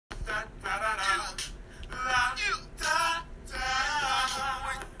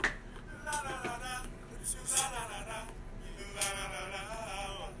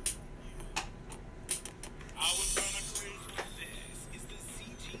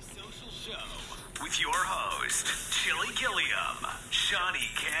with your host, Chili Gilliam, Shawnee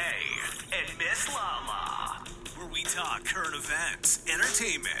K, and Miss Lala, where we talk current events,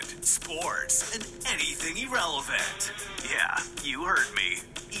 entertainment, sports, and anything irrelevant. Yeah, you heard me.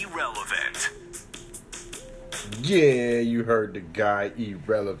 Irrelevant. Yeah, you heard the guy,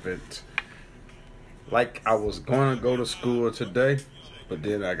 irrelevant. Like I was going to go to school today, but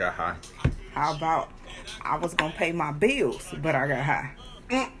then I got high. How about I was going to pay my bills, but I got high?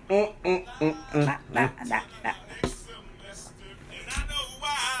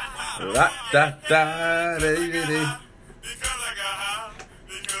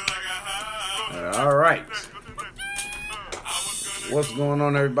 All right. What's going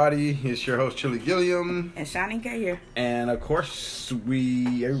on, everybody? It's your host, Chili Gilliam. And Shawnee K here. And, of course, not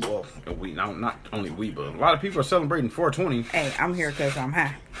only we, but a lot of people are celebrating 420. Hey, I'm here because I'm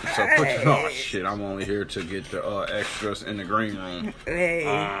high. So, shit, I'm only here to get the extras in the green room. Hey,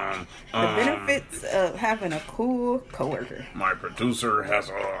 the benefits of having a cool coworker. My producer has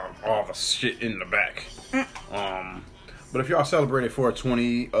all the shit in the back. But if y'all celebrated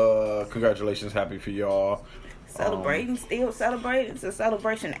 420, congratulations, happy for y'all. Celebrating, still celebrating. It's a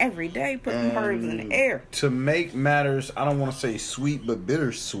celebration every day, putting herbs in the air. To make matters, I don't want to say sweet, but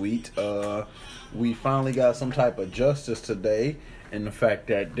bittersweet, we finally got some type of justice today in the fact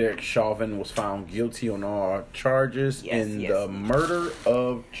that Derek Chauvin was found guilty on all charges the murder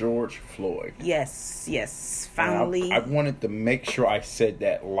of George Floyd. Yes, finally. I wanted to make sure I said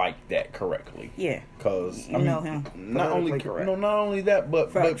that like that correctly. Yeah, because you know him. Not only that,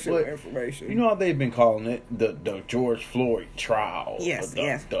 but information. You know how they've been calling it the George Floyd trial. Yes.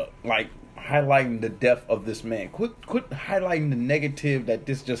 Like highlighting the death of this man. Quit highlighting the negative that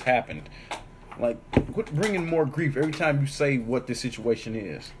this just happened. Like, quit bringing more grief every time you say what the situation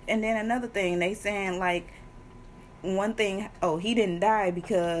is. And then another thing, they saying, like, one thing, he didn't die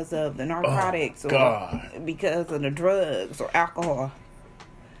because of the narcotics or because of the drugs or alcohol.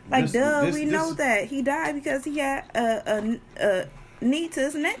 Like, we know that. He died because he had a knee to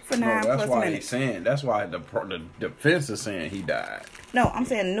his neck for 9+ minutes. That's why he's saying, that's why the defense is saying he died. No, I'm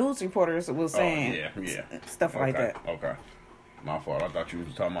saying news reporters was saying stuff like that. Okay. My fault. I thought you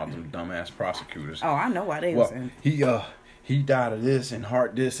was talking about them dumbass prosecutors. Oh, I know why they was saying. He died of this and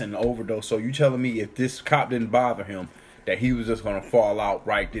heart this and overdose. So you telling me if this cop didn't bother him, that he was just gonna fall out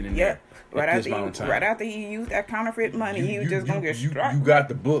right then and there? Right after he used that counterfeit money, he was just gonna get struck. You got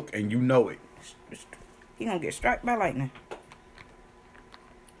the book and you know it. He gonna get struck by lightning.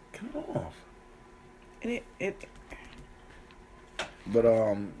 Come off.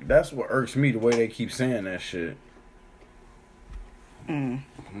 But that's what irks me, the way they keep saying that shit.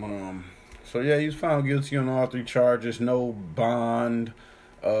 So yeah, he was found guilty on all 3 charges. No bond.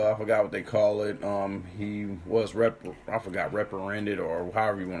 I forgot what they call it. He was reprimanded or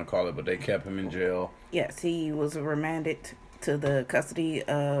however you want to call it, but they kept him in jail. Yes, he was remanded to the custody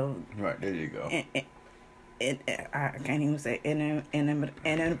of. Right, there you go. I can't even say say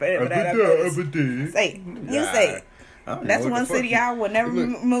it. That's one city I would never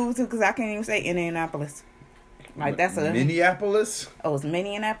move to because I can't even say Indianapolis. Like that's a Minneapolis. Oh, it's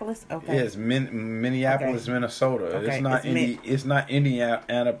Minneapolis. Okay. Yes, Minneapolis, okay. Minnesota. Okay. It's not Indiana.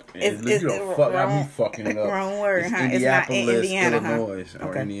 It's got me fucking up. Wrong word. It's huh? Indianapolis, it's not Illinois, huh?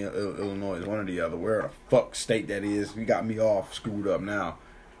 or Illinois, one or the other. Where the fuck state that is? You got me all screwed up now.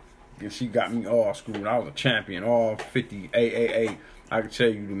 She got me all screwed. I was a champion, all 50 AAA. I can tell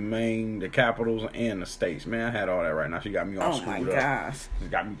you the capitals and the states. Man, I had all that right now. She got me all screwed up. Oh my gosh. She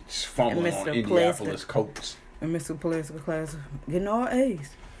got me fumbling on Indianapolis coats. And Mr. Political class getting all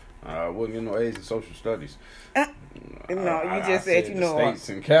A's. I wasn't getting no A's in social studies. No, you just said you know states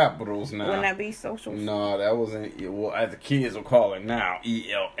and capitals now. Wouldn't that be social? No, that wasn't. Well, as the kids will call it now,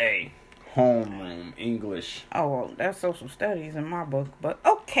 ELA, homeroom English. Oh, well, that's social studies in my book, but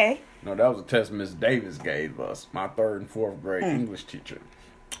okay. No, that was a test Miss Davis gave us, my 3rd and 4th grade English teacher.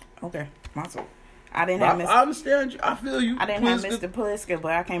 Okay, I didn't have Mr. I understand you. I feel you. I didn't have Mr. Pliska,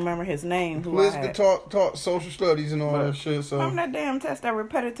 but I can't remember his name. Pliska taught social studies and all that shit. So remember that damn test, that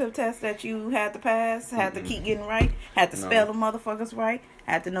repetitive test that you had to pass, had to keep getting right, had to spell the motherfuckers right,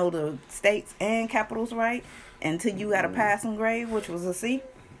 had to know the states and capitals right, until you got a passing grade, which was a C.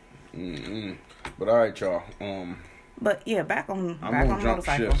 But all right, y'all. But yeah, back on jump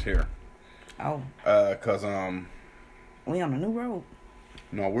motorcycle. Shifts here. Oh. Cause we on a new road.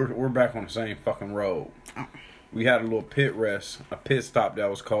 No, we're back on the same fucking road. Oh. We had a little pit stop that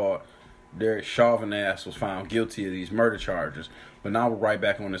was called Derek Chauvin ass was found guilty of these murder charges. But now we're right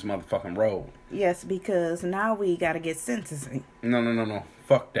back on this motherfucking road. Yes, because now we got to get sentencing. No.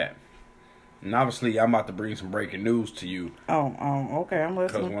 Fuck that. And obviously, I'm about to bring some breaking news to you. Okay, I'm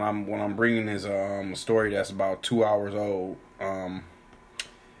listening. Because when I'm bringing this a story that's about 2 hours old.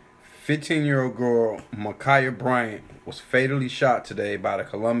 15-year-old girl Ma'Khia Bryant was fatally shot today by the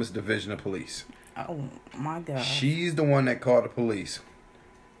Columbus Division of Police. Oh my God! She's the one that called the police.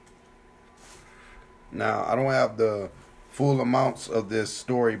 Now, I don't have the full amounts of this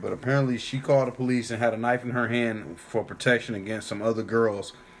story, but apparently she called the police and had a knife in her hand for protection against some other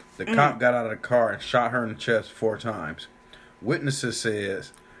girls. The cop got out of the car and shot her in the chest 4 times. Witnesses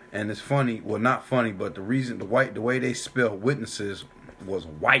says, and it's funny, well not funny, but the way they spell witnesses was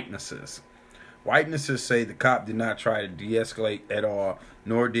whitenesses. Whitenesses say the cop did not try to de-escalate at all,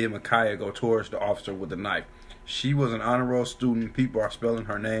 nor did Ma'Khia go towards the officer with a knife. She was an honor roll student. People are spelling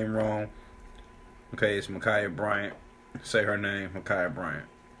her name wrong. Okay, it's Ma'Khia Bryant. Say her name, Ma'Khia Bryant.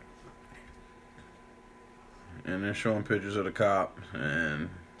 And they're showing pictures of the cop and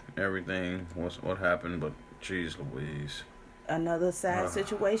everything. What happened, but jeez Louise. Another sad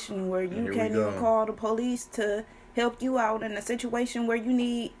situation where you can't even call the police to help you out in a situation where you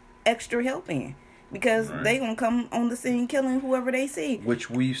need extra help in. Because they gonna come on the scene killing whoever they see. Which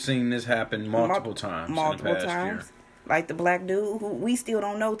we've seen this happen multiple times. Multiple times. Year. Like the black dude who we still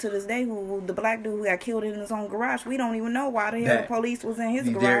don't know to this day who the black dude who got killed in his own garage. We don't even know why the hell the police was in his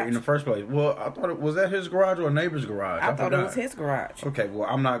garage. There in the first place. Well, I thought was that his garage or a neighbor's garage? I thought it was his garage. Okay, well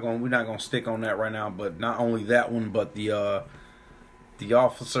we're not gonna stick on that right now, but not only that one, but the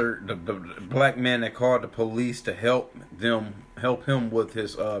officer, the black man that called the police to help him with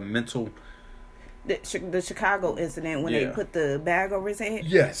his mental. The Chicago incident when they put the bag over his head?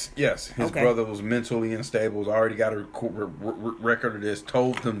 Yes. His brother was mentally unstable, already got a record of this,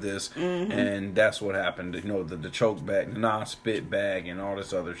 told them this, and that's what happened. You know, the choke bag, the non-spit bag, and all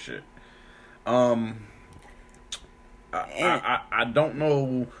this other shit. I don't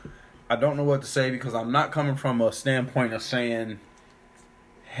know what to say because I'm not coming from a standpoint of saying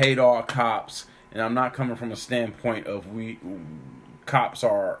hate all cops, and I'm not coming from a standpoint of cops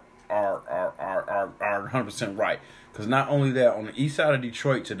are 100% right. Because not only that, on the east side of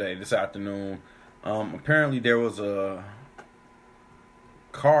Detroit this afternoon, apparently there was a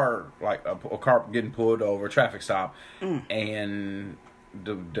car, like a car getting pulled over, a traffic stop, and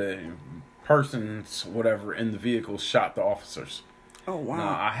the persons, whatever, in the vehicle shot the officers. Oh, wow.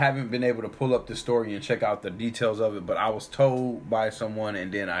 Now, I haven't been able to pull up the story and check out the details of it, but I was told by someone,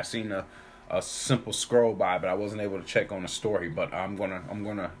 and then I seen a simple scroll by, but I wasn't able to check on the story. But I'm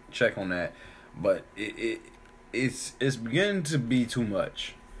gonna check on that. But it's beginning to be too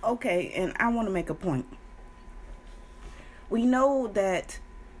much. Okay, and I want to make a point. We know that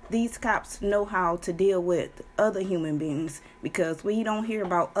these cops know how to deal with other human beings because we don't hear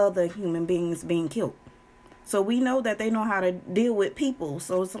about other human beings being killed. So we know that they know how to deal with people.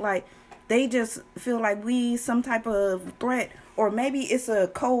 So it's like they just feel like we some type of threat. Or maybe it's a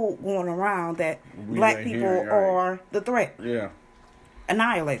code going around that black people are the threat. Yeah.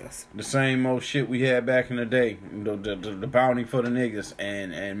 Annihilate us. The same old shit we had back in the day. The bounty for the niggas.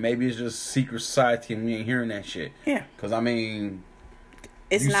 And maybe it's just secret society and we ain't hearing that shit. Yeah. Because, I mean...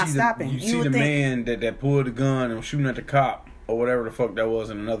 It's not stopping. You see the man that pulled the gun and was shooting at the cop or whatever the fuck that was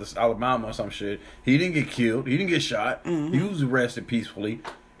in another Alabama or some shit. He didn't get killed. He didn't get shot. Mm-hmm. He was arrested peacefully.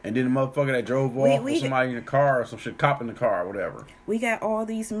 And then the motherfucker that drove off with somebody in the car or some shit, cop in the car or whatever. We got all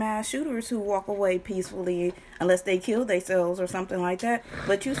these mass shooters who walk away peacefully unless they kill themselves or something like that.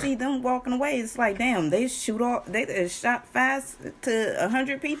 But you see them walking away, it's like, damn, they shot fast to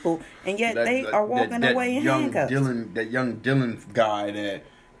 100 people, and yet they are walking away in handcuffs. That young Dylan guy that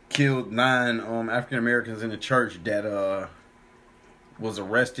killed 9 African Americans in the church that was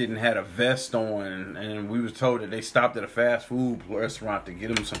arrested and had a vest on, and we was told that they stopped at a fast food restaurant to get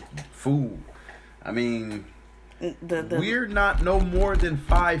him some food. I mean, we're not no more than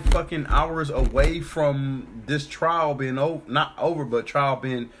 5 fucking hours away from this trial being not over, but trial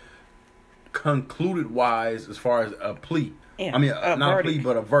being concluded wise as far as a plea. Yeah, I mean, not verdict. A plea,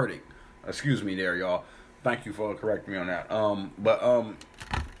 but a verdict. Excuse me there, y'all. Thank you for correcting me on that.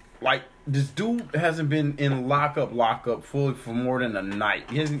 Like, this dude hasn't been in lockup fully for more than a night.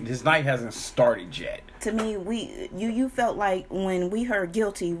 His night hasn't started yet. To me, you felt like when we heard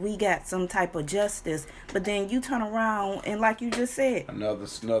guilty, we got some type of justice. But then you turn around and, like you just said, another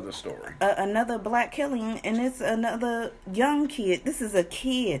story, another black killing, and it's another young kid. This is a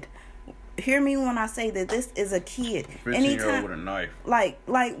kid. Hear me when I say that this is a kid. 15-year-old with a knife. Like,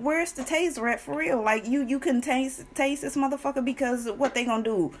 where's the taser at for real? Like, you can taste this motherfucker because what they gonna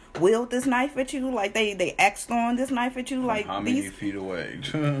do? Wield this knife at you? Like, they axed on this knife at you? Like, how many feet away?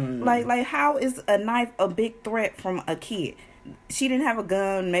 like, how is a knife a big threat from a kid? she didn't have a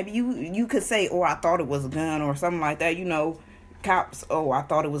gun. Maybe you could say, oh, I thought it was a gun or something like that. You know, cops, oh, I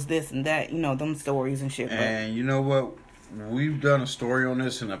thought it was this and that. You know, them stories and shit. And you know what? We've done a story on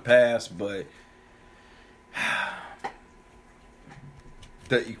this in the past, but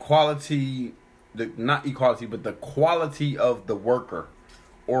the equality, not equality, but the quality of the worker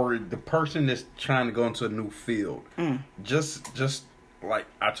or the person that's trying to go into a new field. Just like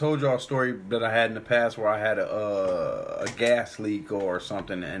I told y'all a story that I had in the past where I had a gas leak or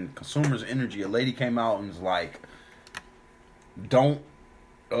something, and Consumers Energy, a lady came out and was like, don't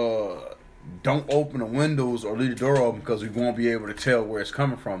open the windows or leave the door open because we won't be able to tell where it's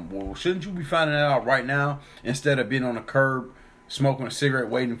coming from. Well, shouldn't you be finding that out right now instead of being on the curb smoking a cigarette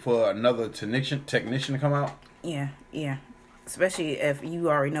waiting for another technician to come out? Yeah. Especially if you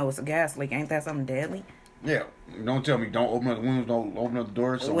already know it's a gas leak. Ain't that something deadly? Yeah. Don't tell me don't open up the windows, don't open up the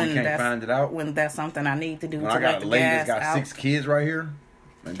doors so we can't find it out. When that's something I need to do when to I got let a the lady gas that's got out. 6 kids right here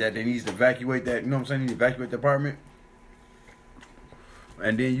and that they needs to evacuate that, you know what I'm saying? Need to evacuate the apartment.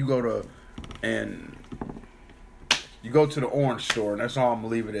 And then you go to the orange store, and that's all I'm gonna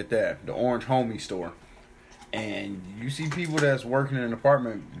leave it at that. The orange homie store. And you see people that's working in an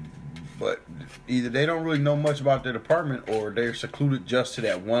apartment, but either they don't really know much about their department or they're secluded just to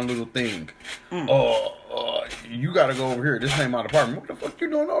that one little thing. You gotta go over here. This ain't my department. What the fuck you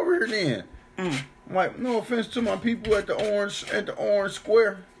doing over here then? I'm like, no offense to my people at the orange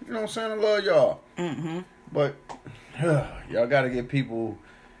square. You know what I'm saying? I love y'all. But y'all gotta get people.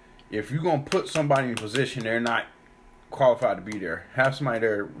 If you're gonna put somebody in a position they're not qualified to be there, have somebody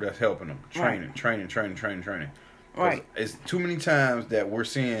there that's helping them. Training. Right. It's too many times that we're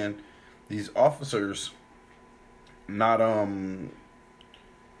seeing these officers not I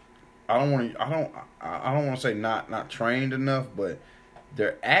don't want to say not trained enough, but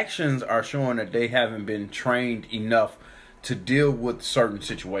their actions are showing that they haven't been trained enough to deal with certain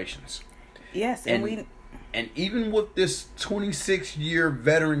situations. Yes, and even with this 26-year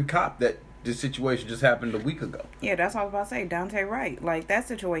veteran cop that this situation just happened a week ago. Yeah, that's what I was about to say. Dante Wright. Like, that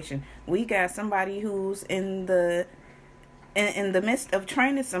situation. We got somebody who's in the midst of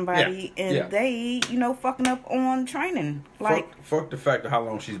training somebody, they, fucking up on training. Like, fuck the fact of how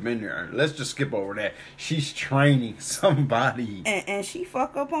long she's been there. Let's just skip over that. She's training somebody. And she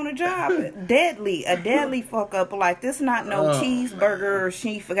fuck up on a job. A deadly fuck up. Like, this not no cheeseburger or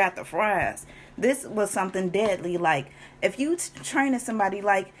she forgot the fries. This was something deadly. Like, if you training somebody,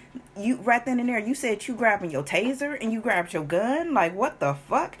 like, you right then and there, you said you grabbing your taser and you grabbed your gun. Like, what the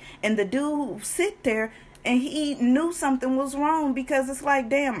fuck? And the dude sit there and he knew something was wrong because it's like,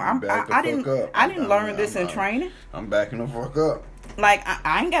 damn, I didn't learn this in training. I'm backing the fuck up. Like,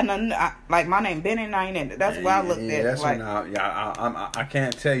 I ain't got nothing. Like, my name Benny and I ain't in it. That's what I looked at. That's like, I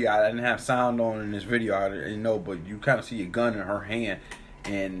can't tell you. I didn't have sound on in this video. I didn't know, but you kind of see a gun in her hand,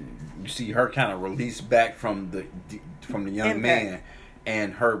 and you see her kind of release back from the young man,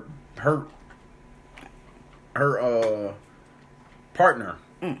 and her partner.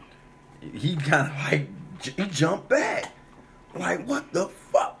 He kind of like he jumped back. Like, what the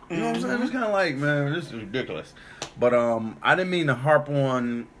fuck? You know what I'm saying? It's kind of like, man, this is ridiculous. But I didn't mean to harp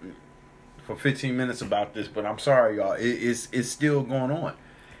on for 15 minutes about this, but I'm sorry, y'all. It's still going on.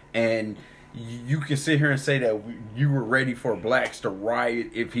 And you can sit here and say that you were ready for blacks to riot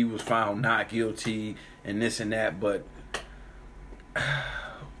if he was found not guilty and this and that, but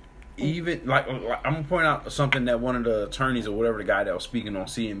even like I'm gonna point out something that one of the attorneys or whatever the guy that was speaking on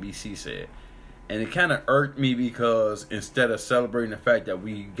CNBC said. And it kind of irked me because instead of celebrating the fact that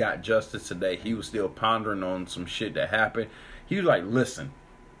we got justice today, he was still pondering on some shit that happened. He was like, listen,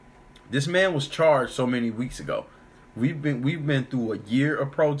 this man was charged so many weeks ago. We've been through a year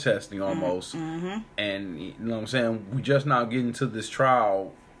of protesting almost. And, you know what I'm saying, we just now getting to this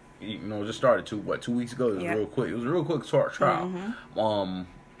trial, just started 2 weeks ago? It was real quick. It was a real quick trial.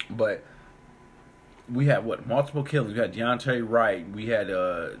 But we had multiple killings. We had Deontay Wright. We had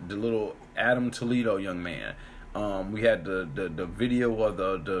the little Adam Toledo young man. We had the video of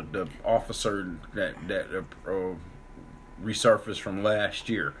the officer that resurfaced from last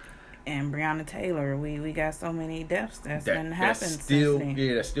year. And Breonna Taylor. We got so many deaths that's been happening since then.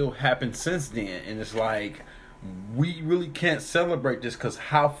 Yeah, that still happened since then. And it's like, we really can't celebrate this because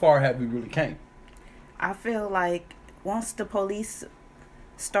how far have we really came? I feel like once the police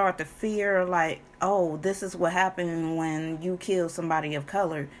start to fear, like, oh, this is what happened when you kill somebody of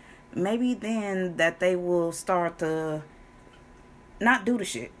color, maybe then that they will start to not do the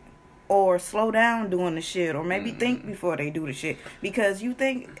shit or slow down doing the shit, or maybe think before they do the shit. Because you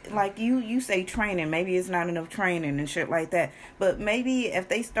think, like you say training, maybe it's not enough training and shit like that, but maybe if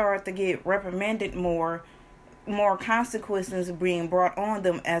they start to get reprimanded more, more consequences being brought on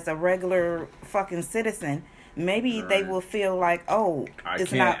them as a regular fucking citizen, maybe they will feel like, oh,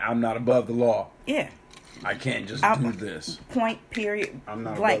 I'm not above the law. Yeah. I can't just do this. Point, period, I'm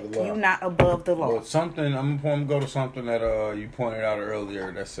not blank. above the law. You're not above the law. Well, I'm going to go to something that you pointed out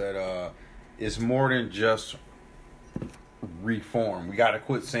earlier that said it's more than just reform. We got to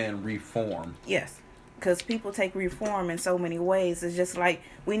quit saying reform. Yes. Because people take reform in so many ways. It's just like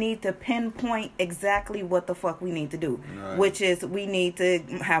we need to pinpoint exactly what the fuck we need to do. Right. Which is we need to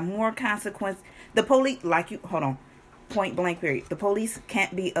have more consequence. The police, point blank period. The police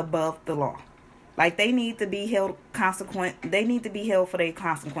can't be above the law. Like they need to be held They need to be held for their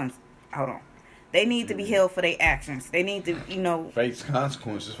consequence. They need to be held for their actions. They need to, face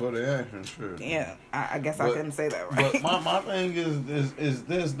consequences for their actions. Sure. Yeah, I guess I couldn't say that right. But my thing is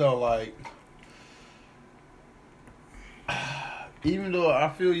this though, like. Even though I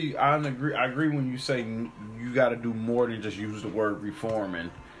feel you, I agree when you say you got to do more than just use the word reform,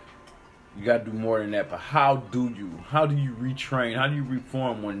 and you got to do more than that. But how do you retrain? How do you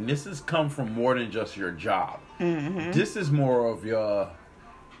reform when this has come from more than just your job? Mm-hmm. This is more of your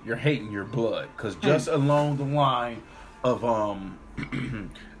hate in your blood, because just along the line of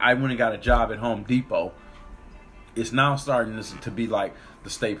I went and got a job at Home Depot. It's now starting to be like the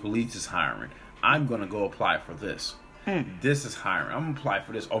state police is hiring. I'm gonna go apply for this. This is hiring. I'm gonna apply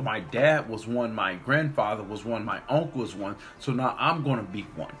for this. Oh, my dad was one. My grandfather was one. My uncle was one. So now I'm gonna be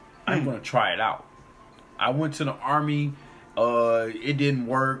one. I'm gonna try it out. I went to the Army. It didn't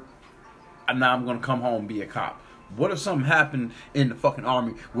work. And now I'm gonna come home and be a cop. What if something happened in the fucking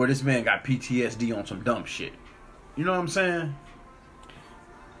Army where this man got PTSD on some dumb shit? You know what I'm saying?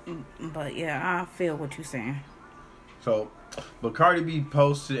 But yeah, I feel what you're saying. So, but Cardi B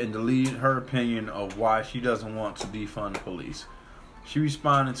posted and deleted her opinion of why she doesn't want to defund the police. She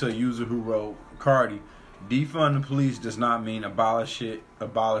responded to a user who wrote, "Cardi, defund the police does not mean abolish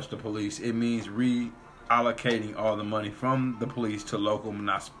the police. It means reallocating all the money from the police to local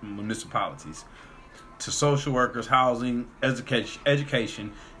municipalities, to social workers, housing,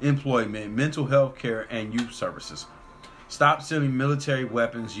 education, employment, mental health care, and youth services. Stop sending military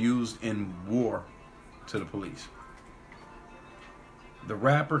weapons used in war to the police." The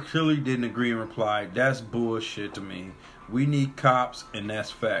rapper clearly didn't agree and replied, "That's bullshit to me. We need cops, and that's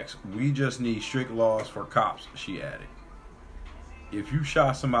facts. We just need strict laws for cops," she added. "If you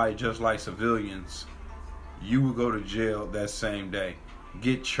shot somebody just like civilians, you will go to jail that same day,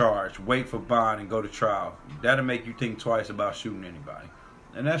 get charged, wait for bond, and go to trial. That'll make you think twice about shooting anybody."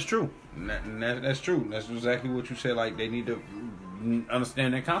 And that's true. That's true. That's exactly what you said. Like, they need to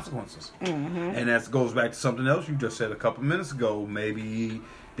understand their consequences. Mm-hmm. And that goes back to something else you just said a couple minutes ago. Maybe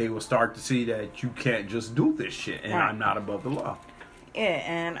they will start to see that you can't just do this shit, and right. I'm not above the law.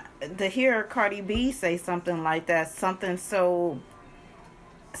 Yeah, and to hear Cardi B say something like that, something so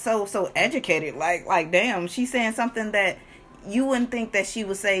educated, like damn, she's saying something that you wouldn't think that she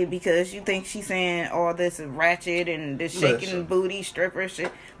would say, because you think she's saying all this ratchet and this shaking booty stripper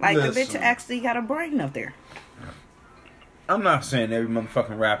shit. Like, the bitch actually got a brain up there. I'm not saying every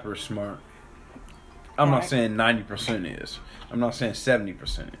motherfucking rapper is smart. I'm not saying 90% is. I'm not saying 70%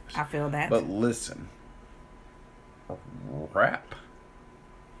 is. I feel that. But listen, rap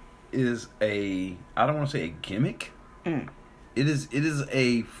is I don't want to say a gimmick. It is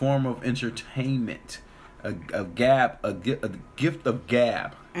a form of entertainment. A gift of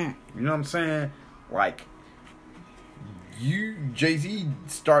gab. You know what I'm saying? Like, Jay-Z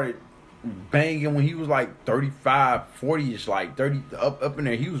started banging when he was like 35, 40-ish, like 30 up in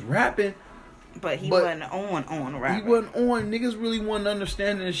there. He was rapping. But he wasn't on rapping. He wasn't on. Niggas really wasn't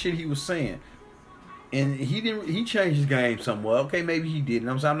understanding the shit he was saying. And he changed his game somewhat. Okay, maybe he did.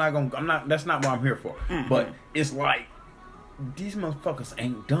 I'm saying that's not what I'm here for. Mm-hmm. But it's like, these motherfuckers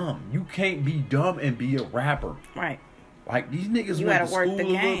ain't dumb. You can't be dumb and be a rapper. Right. Like, these niggas went to school a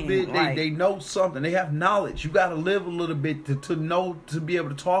little bit. They know something. They have knowledge. You got to live a little bit to know, to be able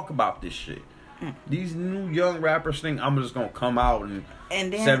to talk about this shit. These new young rappers think I'm just going to come out and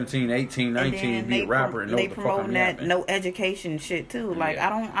then, 17, 18, 19 and be a rapper and know what the fuck I'm promoting that no education shit too. Like,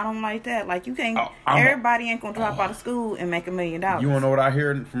 yeah. I don't like that. Like, you can't, everybody ain't going to drop out of school and make $1 million. You want to know what I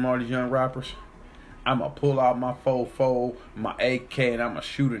hear from all these young rappers? I'm going to pull out my 4.4, my AK, and I'm going to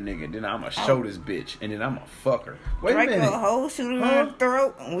shoot a nigga. Then I'm going to show this bitch. And then I'm going to fuck her. Wait a minute. A hoe, shoot her in the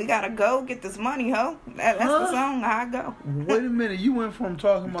throat. We got to go get this money, ho. That's the song. How I go. Wait a minute. You went from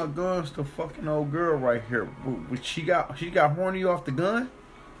talking about guns to fucking old girl right here. She got horny off the gun?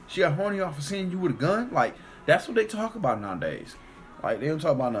 She got horny off of seeing you with a gun? Like, that's what they talk about nowadays. Like, they don't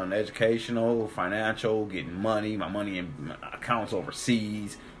talk about nothing educational, financial, getting money, my money in accounts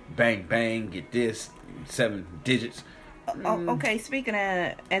overseas. bang, bang, get this, 7 digits. Okay, speaking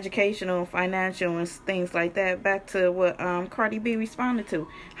of educational, financial, and things like that, back to what Cardi B responded to.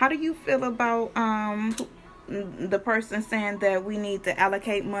 How do you feel about the person saying that we need to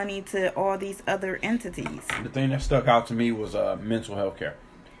allocate money to all these other entities? The thing that stuck out to me was mental health care.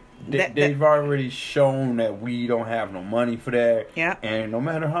 They've already shown that we don't have no money for that. Yeah. And no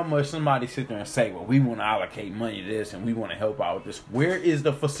matter how much somebody sit there and say, well, we want to allocate money to this and we want to help out with this, where is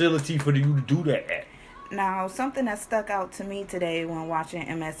the facility for you to do that at? Now, something that stuck out to me today when watching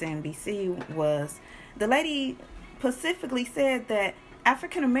MSNBC was the lady specifically said that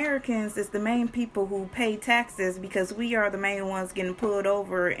African Americans is the main people who pay taxes because we are the main ones getting pulled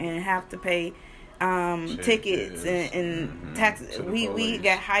over and have to pay tickets and taxes. We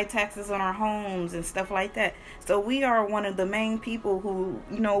got high taxes on our homes and stuff like that. So we are one of the main people who,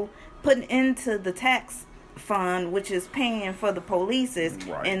 putting into the tax fund, which is paying for the polices,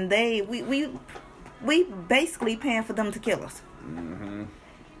 right. And we basically paying for them to kill us. Mm-hmm.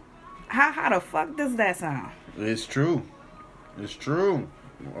 How the fuck does that sound? It's true. It's true.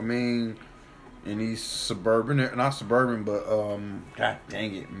 I mean, in these suburban, not suburban, but god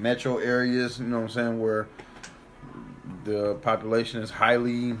dang it, metro areas, you know what I'm saying, where the population is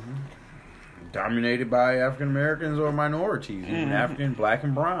highly dominated by African Americans or minorities, even African, black,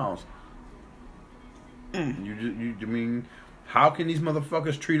 and browns. I mean, how can these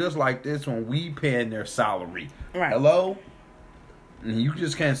motherfuckers treat us like this when we paying their salary? Right. Hello? And you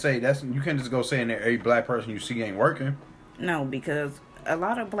just can't say you can't just go saying that every black person you see ain't working. No, because a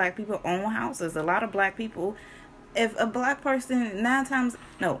lot of black people own houses. A lot of black people, if a black person 5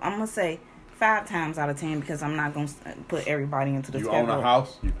 times out of 10, because I'm not going to put everybody into this category. You own a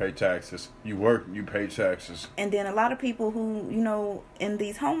house, you pay taxes. You work, you pay taxes. And then a lot of people who, in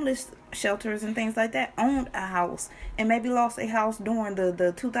these homeless shelters and things like that, owned a house and maybe lost a house during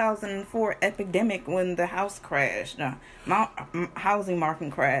the 2004 epidemic when the house crashed, housing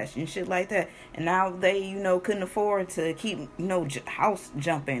market crashed and shit like that. And now they, couldn't afford to keep, house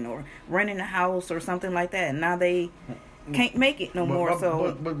jumping or renting a house or something like that. And now they can't make it no more.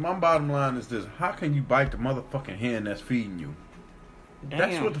 But my bottom line is this: how can you bite the motherfucking hand that's feeding you? Damn.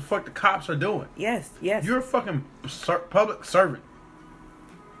 That's what the fuck the cops are doing. Yes. You're a fucking public servant.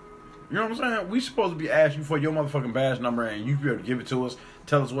 You know what I'm saying? We supposed to be asking for your motherfucking badge number and you be able to give it to us,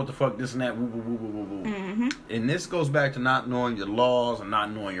 tell us what the fuck this and that, woo, woo, woo, woo, woo. Mm-hmm. And this goes back to not knowing your laws and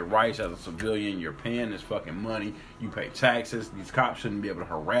not knowing your rights as a civilian. You're paying this fucking money. You pay taxes. These cops shouldn't be able to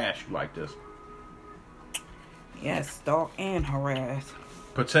harass you like this. Yes, stalk and harass.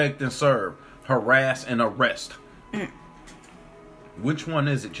 Protect and serve. Harass and arrest. Which one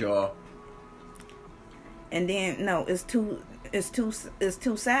is it, y'all? And then it's two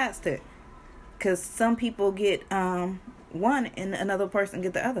sides to it. Because some people get one and another person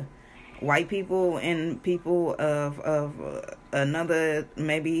get the other. White people and people of another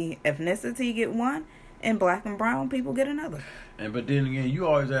maybe ethnicity get one, and black and brown people get another. But then again, you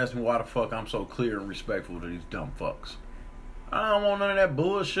always ask me why the fuck I'm so clear and respectful to these dumb fucks. I don't want none of that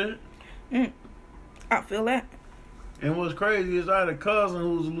bullshit. I feel that. And what's crazy is I had a cousin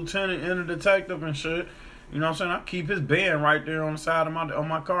who was a lieutenant and a detective and shit. You know what I'm saying? I keep his band right there on the side of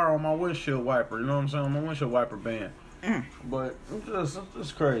my car on my windshield wiper. You know what I'm saying? On my windshield wiper band. But it's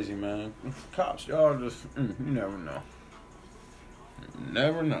just crazy, man. Cops, y'all just, you never know. You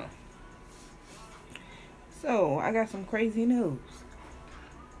never know. So, I got some crazy news.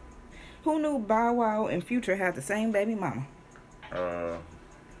 Who knew Bow Wow and Future had the same baby mama?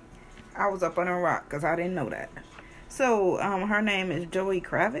 I was up on a rock because I didn't know that. So, her name is Joey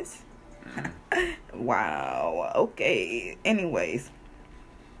Kravitz. Wow. Okay. Anyways.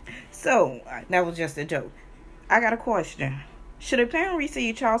 So, that was just a joke. I got a question. Should a parent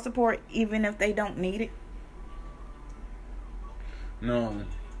receive child support even if they don't need it? No.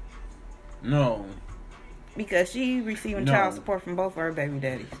 Because she receiving child support from both of her baby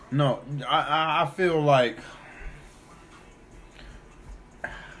daddies. No. I feel like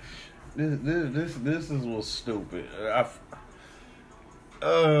this is what's stupid.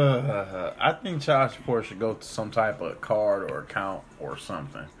 I think child support should go to some type of card or account or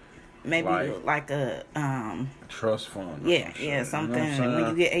something. Maybe like a trust fund. Yeah, something when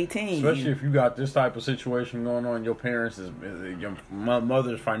you get 18. Especially if you got this type of situation going on, your parents your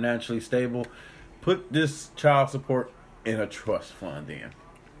mother's financially stable. Put this child support in a trust fund then.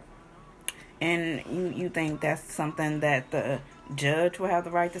 And you think that's something that the judge will have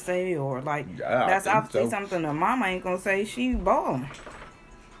the right to say, or that's obviously something the mama ain't gonna say. She balling.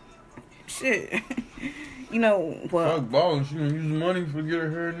 Shit. Fuck balling. She gonna use money for get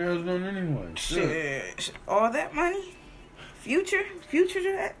her hair and nails done anyway. Shit. All that money Future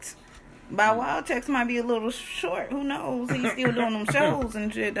checks. Bow Wow checks might be a little short. Who knows? He's still doing them shows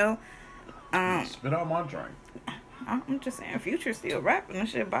and shit though. Spit out my drink. I'm just saying, Future still rapping and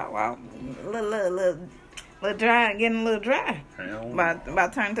shit. Bow Wow, little dry, getting a little dry. About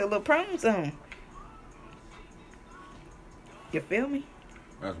to turn to a little prom soon. You feel me?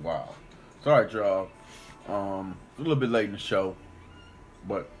 That's wild. It's alright, y'all. A little bit late in the show,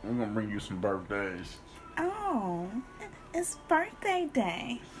 but we're gonna bring you some birthdays. Oh, it's birthday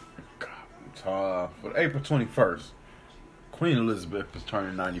day. For April 21st, Queen Elizabeth is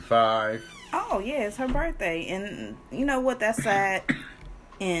turning 95. Oh yeah, it's her birthday, and you know what? That's sad,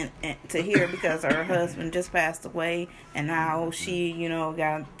 and to hear because her husband just passed away, and now she,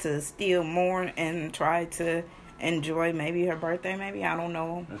 got to still mourn and try to enjoy maybe her birthday. Maybe I don't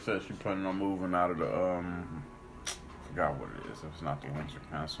know. It says she's planning on moving out of the forgot what it is. It's not the Windsor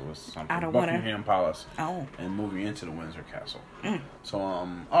Castle. It's something Buckingham Palace. Oh, and moving into the Windsor Castle. So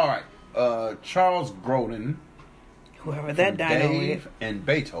all right. Charles Grodin, whoever that dino is, and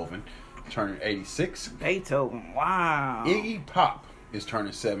Beethoven turning 86. Beethoven, wow. Iggy Pop is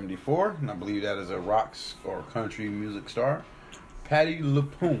turning 74, and I believe that is a rock or country music star. Patti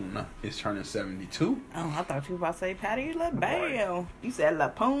LuPone is turning 72. Oh, I thought you were about to say Patti LaBelle. Right. You said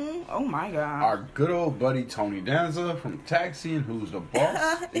LuPone. Oh my God. Our good old buddy Tony Danza from Taxi and Who's the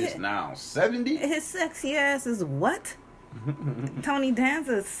Boss is now 70. His sexy ass is what? Tony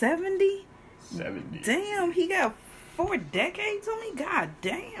Danza is 70? 70. Damn, he got 4 decades on me? God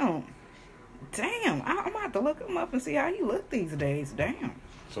damn. Damn, I'm going to have to look him up and see how he look these days. Damn.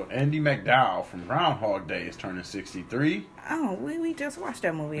 So Andy McDowell from Groundhog Day is turning 63. Oh, we just watched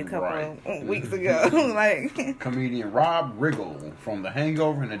that movie a couple of weeks ago. Like comedian Rob Riggle from The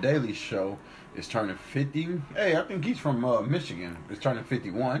Hangover and The Daily Show is turning 50. Hey, I think he's from Michigan. Is turning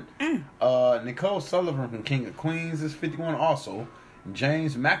 51. Nicole Sullivan from King of Queens is 51 also.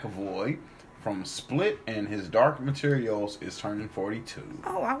 James McAvoy from Split and his Dark Materials is turning 42.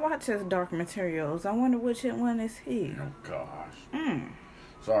 Oh, I watch his Dark Materials. I wonder which one is he. Oh, gosh.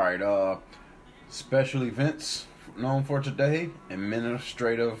 So, all right. Special events known for today.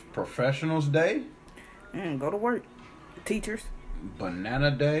 Administrative Professionals Day. Go to work. Teachers.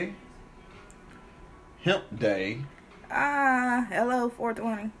 Banana Day. Hemp Day. Hello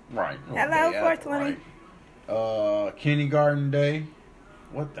 420. Right. Hello 420. Right. Kindergarten Day.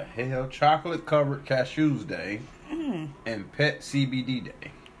 What the hell? Chocolate Covered Cashews Day. And Pet CBD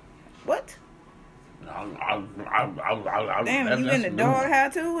Day. What? Damn, you in the dog high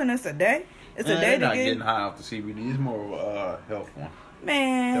too, and it's a day? It's a day to not get... getting high off the CBD. It's more of a health one.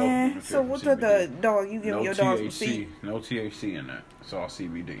 Man, so what's the dog you give your dog some seed? No THC in that. It's all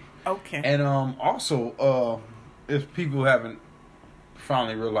CBD. Okay. And also, if people haven't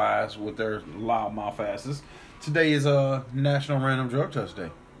finally realized with their loudmouth asses, today is National Random Drug Test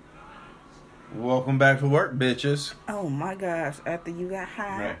Day. Welcome back to work, bitches. Oh my gosh! After you got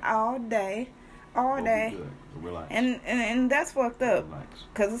high all day. Relax. And that's fucked up.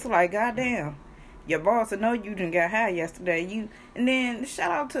 Cause it's like, goddamn, your boss will know you done got high yesterday. And then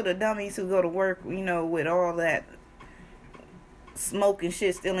shout out to the dummies who go to work, with all that smoke and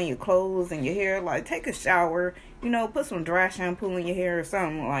shit still in your clothes and your hair. Like, take a shower, put some dry shampoo in your hair or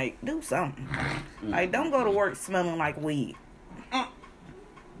something. Like, do something. Like, don't go to work smelling like weed.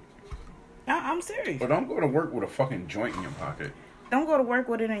 I'm serious. But don't go to work with a fucking joint in your pocket. Don't go to work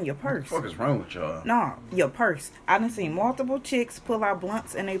with it in your purse. What the fuck is wrong with y'all? No, your purse. I done seen multiple chicks pull out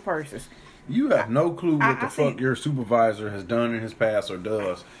blunts in their purses. You have no clue what the fuck your supervisor has done in his past or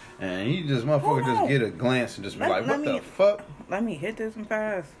does. And you just, motherfucker, just get a glance and just be like, what the fuck? Let me hit this and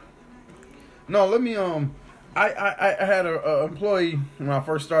pass. No, let me, I had a employee when I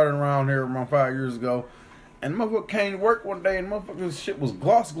first started around here around 5 years ago. And the motherfucker came to work one day and the motherfucker's shit was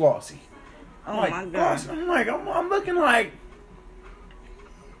glossy. Oh my God. I'm like, I'm looking like,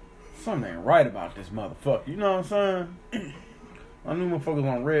 something ain't right about this motherfucker. You know what I'm saying? I knew motherfuckers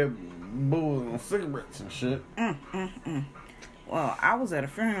on Red Bulls and cigarettes and shit. Well, I was at a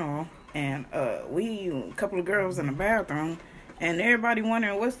funeral and a couple of girls in the bathroom and everybody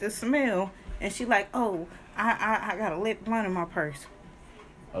wondering what's this smell. And she like, oh, I got a lit blunt in my purse.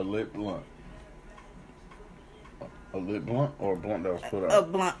 A lit blunt? A lit blunt or a blunt that was put out? A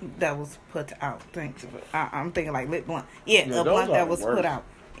blunt that was put out. Thanks. I'm thinking like lit blunt. Yeah, a blunt that was put out.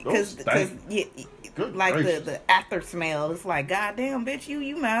 Because like the after smell, it's like, goddamn, bitch,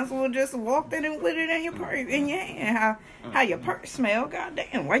 you might as well just walked in and with it in your purse, in your hand. How your purse smell?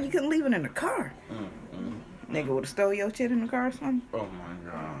 Goddamn, why you couldn't leave it in the car? Nigga would have stole your shit in the car or something. Oh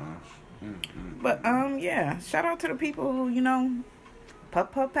my gosh. But yeah, shout out to the people who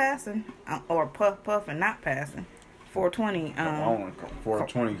puff passing or puff and not passing. 420.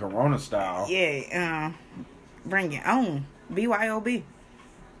 420 Corona style. Yeah. Bring it on. BYOB.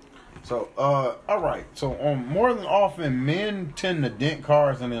 So, all right. So, more than often, men tend to dent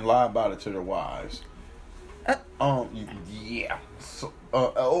cars and then lie about it to their wives. Yeah. So,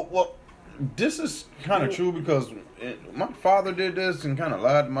 well, this is kind of true because my father did this and kind of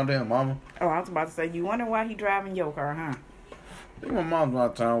lied to my damn mama. Oh, I was about to say, you wonder why he driving your car, huh? I think my mom's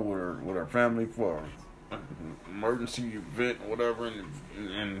out of town with her family for emergency event or whatever,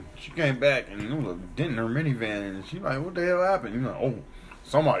 and she came back and there was a dent in her minivan, and she like, what the hell happened? You know, oh,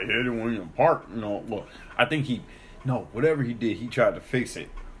 somebody hit it when you parked. You know, well, I think whatever he did, he tried to fix it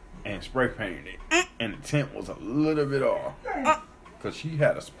and spray painted it, and the tint was a little bit off because she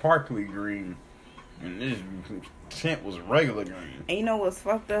had a sparkly green, and this tint was regular green. And you know what's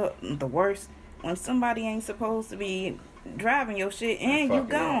fucked up? The worst, when somebody ain't supposed to be driving your shit and you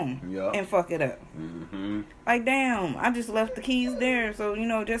gone and fuck it up. Mm-hmm. Like, damn, I just left the keys there, so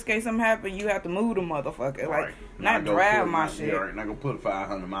just in case something happen, you have to move the motherfucker. Right. Like, not drive my shit. Yeah, right. Not gonna put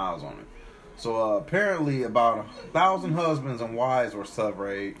 500 miles on it. So apparently, about 1,000 husbands and wives were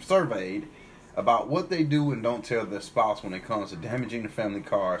surveyed about what they do and don't tell their spouse when it comes to damaging the family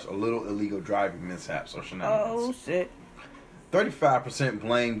cars or little illegal driving mishaps or shenanigans. Oh shit. 35%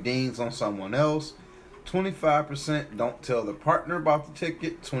 blame dings on someone else. 25% don't tell the partner about the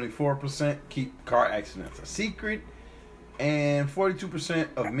ticket. 24% keep car accidents a secret. And 42%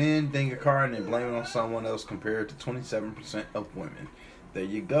 of men ding a car and then blame it on someone else compared to 27% of women. There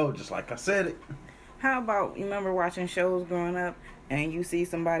you go, just like I said it. How about, you remember watching shows growing up and you see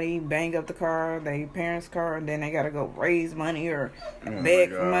somebody bang up the car, their parents' car, and then they gotta go raise money or beg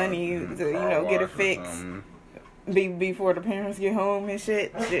for money to, get it fixed before the parents get home and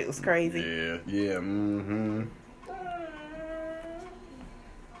shit? Shit was crazy. Yeah, mm-hmm.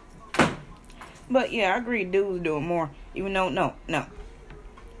 But yeah, I agree dudes doing more. Even though, no.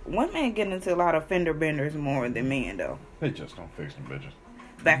 Women get into a lot of fender benders more than men, though. They just don't fix them bitches.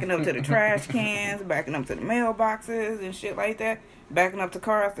 Backing up to the trash cans, backing up to the mailboxes and shit like that. Backing up to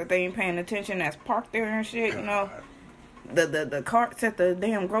cars that they ain't paying attention that's parked there and shit, The carts at the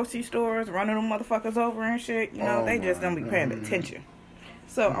damn grocery stores, running them motherfuckers over and shit, they just don't be paying attention.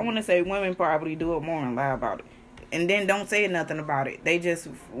 So I want to say women probably do it more and lie about it. And then don't say nothing about it. They just,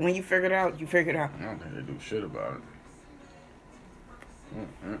 when you figure it out, you figure it out. I don't think they do shit about it.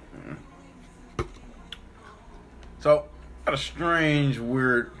 So, got a strange,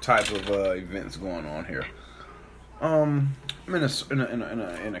 weird type of events going on here. I'm in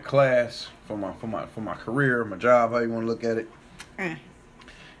a class for my career, my job, how you want to look at it.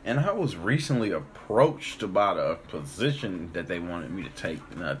 And I was recently approached about a position that they wanted me to take,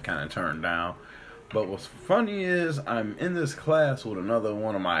 and I kind of turned down. But what's funny is I'm in this class with another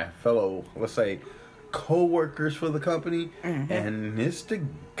one of my fellow, let's say, co-workers for the company, and it's the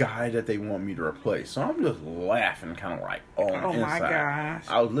guy that they want me to replace. So I'm just laughing, kind of like, oh inside. My gosh.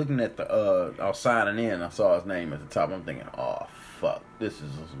 I was looking at I was signing in, I saw his name at the top. I'm thinking, oh fuck, this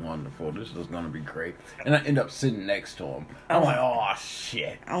is just wonderful. This is gonna be great. And I end up sitting next to him. I'm like, oh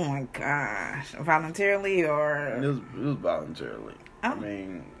shit. Oh my gosh, voluntarily or? It was voluntarily. Oh. I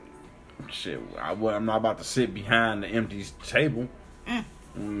mean, shit, I'm not about to sit behind the empty table.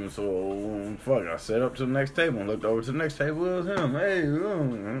 So, fuck, I sat up to the next table and looked over to the next table. It was him. Hey,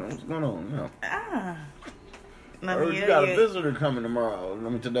 what's going on? You got a visitor coming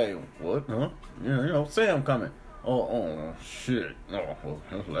tomorrow. Today. What? Huh? Sam coming. Oh, shit. Oh, well,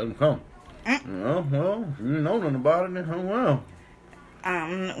 let's let him come. Well, if you didn't know nothing about it, then oh, well.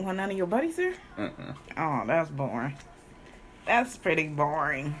 Well, none of your buddies here? Oh, that's boring. That's pretty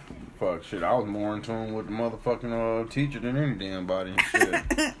boring. Fuck, shit, I was more in tune with the motherfucking teacher than any damn body and shit.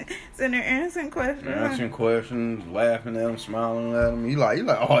 Sitting there answering questions. Answering questions, laughing at him, smiling at him. He like,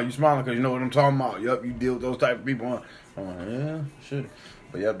 oh, you smiling because you know what I'm talking about. Yup, you deal with those type of people. I'm like, yeah, shit.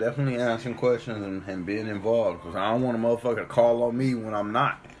 But yep, definitely answering questions and being involved. Because I don't want a motherfucker to call on me when I'm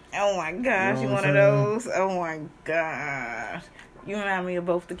not. Oh my gosh, you one of those? Oh my gosh. You remind me of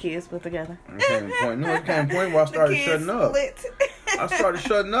both the kids put together. It came a point where I started shutting up. I started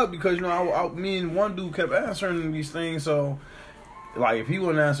shutting up because, me and one dude kept answering these things. So, like, if he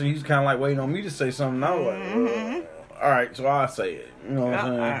wasn't answering, he's kind of like waiting on me to say something. I was like, all right, so I'll say it. You know what I'm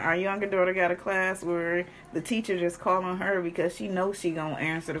saying? Our younger daughter got a class where the teacher just calling her because she knows she gonna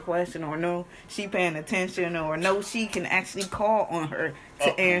answer the question, or know she paying attention, or know she can actually call on her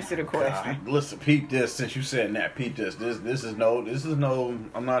to answer the question. God. Listen, peep this. Since you said that, peep this. This is no.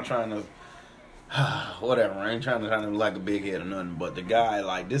 I'm not trying to. Whatever. I ain't trying to look like a big head or nothing. But the guy,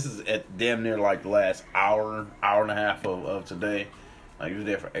 like, this is at damn near like the last hour and a half of today. Like, he was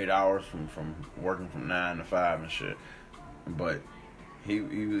there for 8 hours from working from 9 to 5 and shit. But he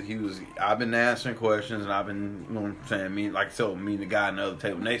was. I've been answering questions, and I've been, you know what I'm saying. Me and the guy on the other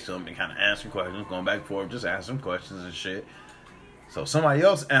table next to him, been kind of answering questions, going back and forth, just answering questions and shit. So somebody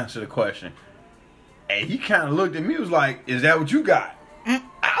else answered the question, and he kind of looked at me, was like, "Is that what you got?"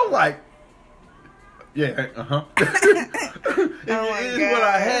 I was like, "Yeah, It is what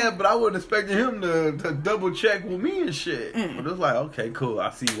I had," but I wasn't expecting him to double check with me and shit. But it was like, okay, cool.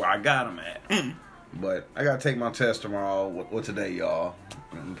 I see where I got him at. But I gotta take my test tomorrow. What today, y'all?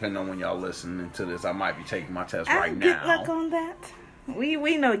 Depending on when y'all listening to this, I might be taking my test right now. Good luck on that.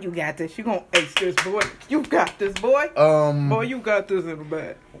 We know you got this. You gonna ace this, boy. You got this, boy. Boy, you got this in the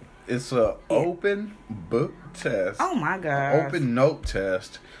bag. It's a open book test. Oh my god. Open note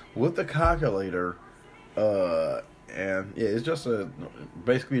test with a calculator. And yeah, it's just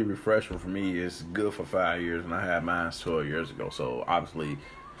basically a refresher for me. It's good for 5 years, and I had mine 12 years ago. So obviously,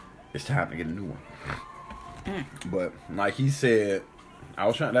 it's time to get a new one. But like he said,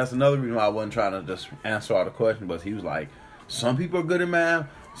 that's another reason why I wasn't trying to just answer all the questions. But he was like, some people are good at math,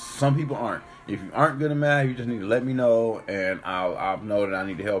 some people aren't. If you aren't good at math, you just need to let me know, and I'll know that I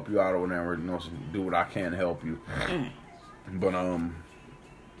need to help you out or whatever. You know, do what I can to help you. But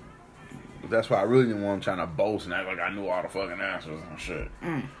that's why I really didn't want him trying to boast and act like I knew all the fucking answers and shit.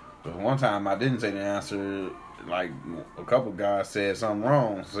 Because one time I didn't say the answer. Like, a couple guys said something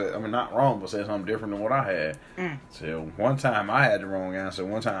wrong. Not wrong, but said something different than what I had. So one time I had the wrong answer.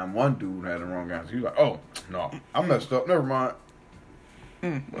 One time one dude had the wrong answer. He was like, "Oh, no, I messed up. Never mind."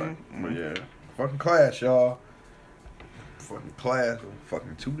 But yeah, fucking class, y'all. Fucking class.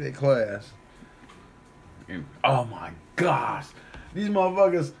 Fucking 2-day class. And, oh my gosh. These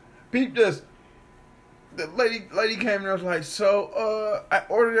motherfuckers, peep this. The lady came and was like, "So, I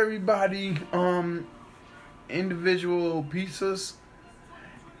ordered everybody, individual pizzas,"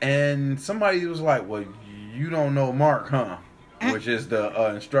 and somebody was like, "Well, you don't know Mark, huh?" Which is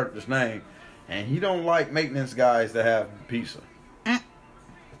the instructor's name, and he don't like maintenance guys that have pizza.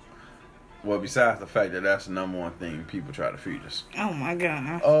 Well, besides the fact that that's the number one thing people try to feed us. Oh my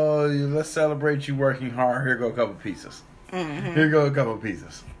god. Oh, let's celebrate you working hard. Here go a couple pizzas. Here go a couple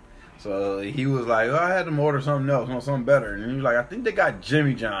pizzas. So he was like, "Oh, I had them order something else, something better." And he was like, "I think they got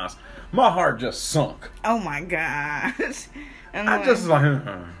Jimmy John's." My heart just sunk. Oh my gosh. I just like,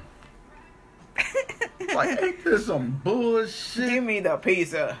 like, ain't this some bullshit? Give me the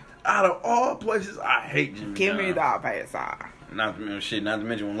pizza. Out of all places, I hate Jimmy John's. Give me the pizza. Not to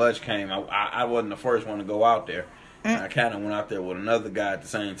mention when lunch came, I wasn't the first one to go out there. And I kind of went out there with another guy at the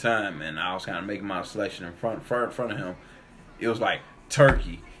same time, and I was kind of making my selection in front of him. It was like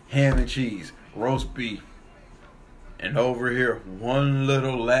turkey, ham and cheese, roast beef, and over here, one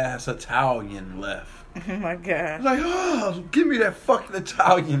little last Italian left. Oh my god. Like, oh, give me that fucking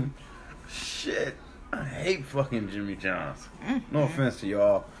Italian shit. I hate fucking Jimmy John's. No offense to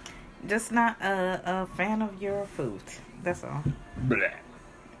y'all. Just not a fan of your food. That's all. Blah.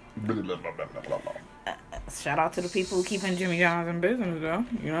 Blah, blah, blah, blah, blah, blah. Shout out to the people who keeping Jimmy John's in business, though.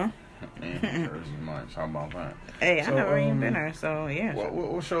 You know. Man, much. How about that? Hey, I never even been there, so yeah.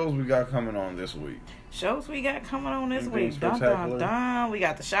 What shows we got coming on this week? Shows we got coming on this week. Dun dun dun. We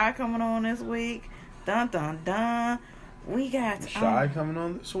got The Chi coming on this week. Dun dun dun. We got The Chi coming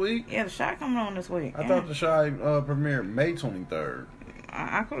on this week. Yeah, The Chi coming on this week. I thought The Chi premiered May 23rd.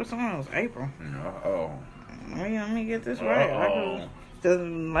 I could have sworn it was April. Oh. Let me get this right.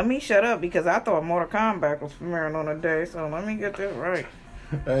 Let me shut up because I thought Mortal Kombat was premiering on a day. So let me get this right.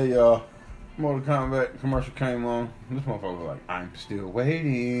 Hey y'all, Mortal Kombat commercial came on. This motherfucker was like, "I'm still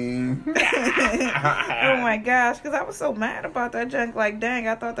waiting." Oh my gosh, because I was so mad about that junk. Like, dang,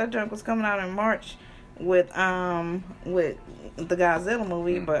 I thought that junk was coming out in March with the Godzilla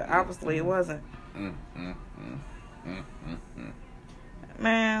movie, but obviously it wasn't.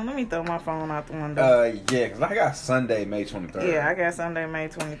 Man, let me throw my phone out the window. Yeah, because I got Sunday, May 23rd. Yeah, I got Sunday, May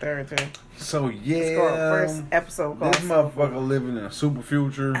 23rd, too. So, yeah. It's called first episode called this motherfucker living in a super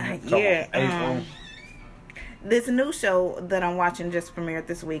future. Yeah. April. This new show that I'm watching just premiered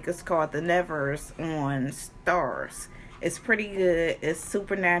this week. It's called The Nevers on Starz. It's pretty good. It's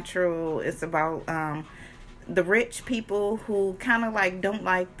supernatural. It's about the rich people who kind of like don't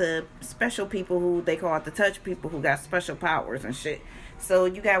like the special people who they call it the touch people who got special powers and shit. So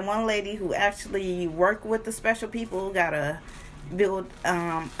you got one lady who actually worked with the special people who got to build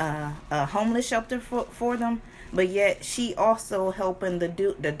a homeless shelter for them, but yet she also helping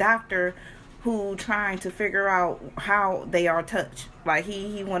the doctor who trying to figure out how they are touched. Like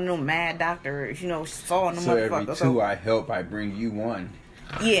he one of them mad doctors, you know, sawing the motherfucker. So every two I help, I bring you one.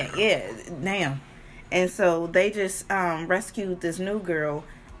 Yeah, damn. And so they just rescued this new girl,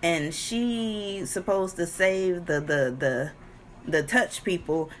 and she's supposed to save the touch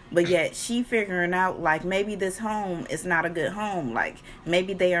people, but yet she figuring out like maybe this home is not a good home, like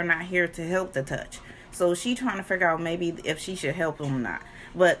maybe they are not here to help the touch. So she trying to figure out maybe if she should help them or not.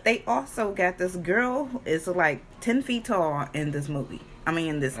 But they also got this girl who is like 10 feet tall in this movie. I mean,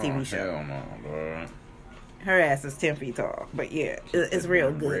 in this TV show. Hell no, bro. Her ass is 10 feet tall. But yeah, it's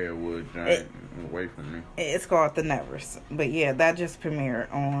real good. Redwood giant away from me. It's called The Nevers. But yeah, that just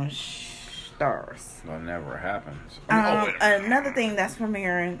premiered on Stars. That never happens. Another thing that's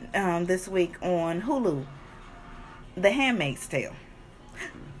premiering this week on Hulu, The Handmaid's Tale.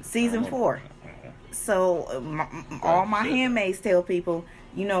 Season 4. So, all my Handmaid's Tale people,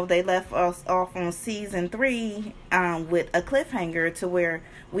 you know, they left us off on season 3 with a cliffhanger to where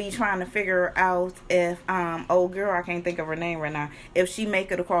we trying to figure out if old girl, I can't think of her name right now, if she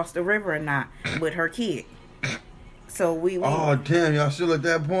make it across the river or not with her kid. So we oh damn, y'all still at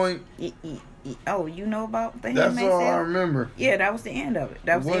that point? Oh, you know about the Handmaid's Tale? That's all I Tale? Remember. Yeah, that was the end of it.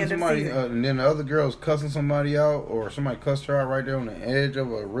 That was the end somebody, of the season. And then the other girl was cussing somebody out, or somebody cussed her out right there on the edge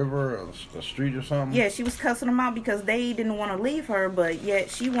of a river or a street or something. Yeah, she was cussing them out because they didn't want to leave her, but yet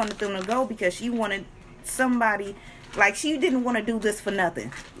she wanted them to go because she wanted somebody, like she didn't want to do this for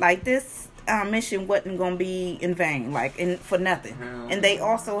nothing. Like this mission wasn't going to be in vain, like for nothing. And they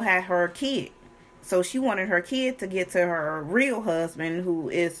also had her kid. So she wanted her kid to get to her real husband who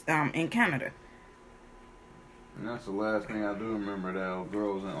is in Canada. And that's the last thing I do remember. That old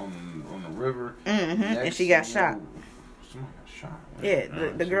girl was on the river. Mm-hmm. And she got shot. Somebody got shot.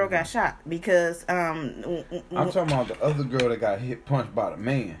 Yeah, the girl got shot because I'm talking about the other girl that got punched by the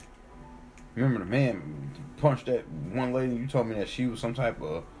man. Remember the man punched that one lady? You told me that she was some type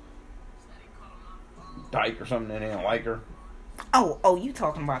of dyke or something, and they didn't like her. Oh, you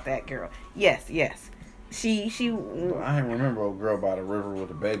talking about that girl? Yes. She. I ain't remember old girl by the river with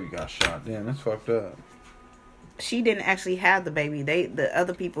the baby got shot. Damn, that's fucked up. She didn't actually have the baby. The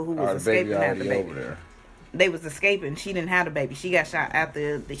other people who was escaping had the baby. Over there. They was escaping. She didn't have the baby. She got shot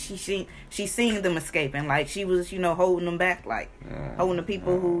after she seen them escaping. Like she was, holding them back, like holding the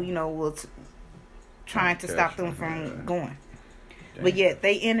people who was trying to stop them from going. Damn. But yet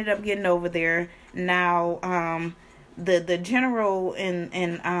they ended up getting over there. Now the general and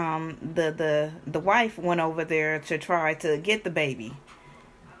the wife went over there to try to get the baby,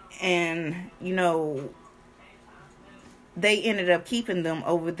 and they ended up keeping them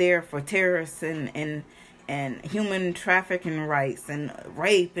over there for terrorists and human trafficking rights and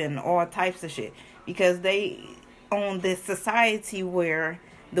rape and all types of shit, because they own this society where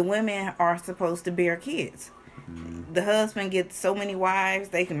the women are supposed to bear kids. Mm-hmm. The husband gets so many wives,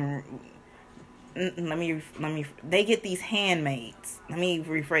 they can they get these handmaids. Let me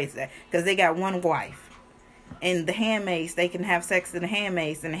rephrase that, because they got one wife, and the handmaids, they can have sex with the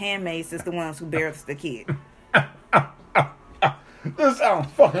handmaids, and the handmaids is the ones who bears the kid. This sounds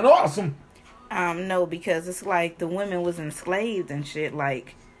fucking awesome. No, because it's like the women was enslaved and shit.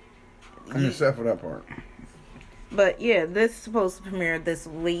 Like, I'm except for that part. But yeah, this is supposed to premiere this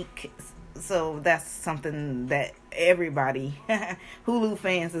week, so that's something that everybody, Hulu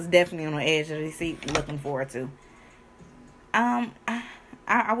fans, is definitely on the edge of their seat looking forward to.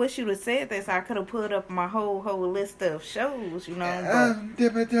 I wish you'd have said this. I could have put up my whole list of shows, those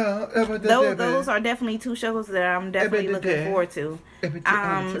are definitely 2 shows that I'm definitely looking forward to.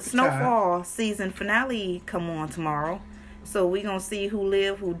 Snowfall season finale come on tomorrow, so we gonna see who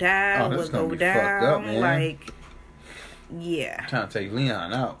live, who died, what go down. Up, like, yeah, trying to take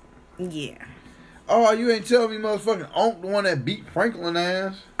Leon out. Yeah. Oh, you ain't telling me motherfucking Unc the one that beat Franklin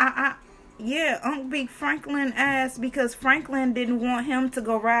ass? Yeah, Unc beat Franklin ass because Franklin didn't want him to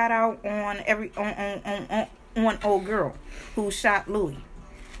go ride out on old girl who shot Louis.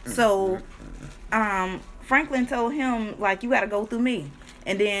 So, Franklin told him, like, you gotta go through me.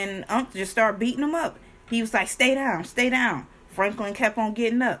 And then Unc just started beating him up. He was like, stay down. Franklin kept on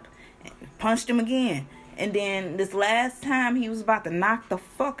getting up. Punched him again. And then this last time he was about to knock the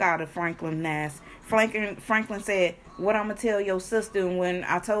fuck out of Franklin's ass. Franklin said, what I'm going to tell your sister when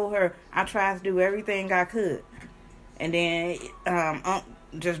I told her I tried to do everything I could. And then Unc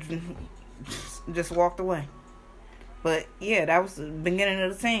just walked away. But yeah, that was the beginning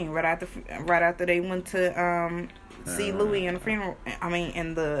of the scene. Right after they went to see Louis in the funeral.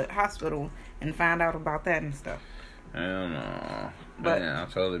 In the hospital, and find out about that and stuff. Hell no. But, man, I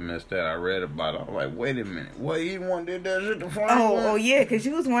totally missed that. I read about it. I was like, wait a minute. What, he one did that shit to Franklin? Oh yeah, because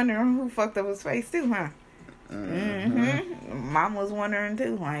you was wondering who fucked up his face too, huh? Mm-hmm. Mom was wondering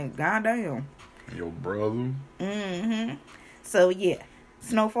too. Like, goddamn. Your brother? Mm-hmm. So yeah,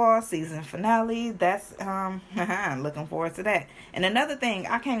 Snowfall season finale. That's looking forward to that. And another thing,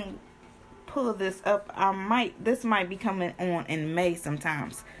 I can't pull this up. This might be coming on in May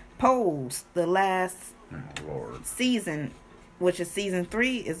sometimes. Pose, the last season, which is season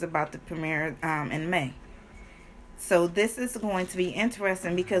 3, is about to premiere in May. So this is going to be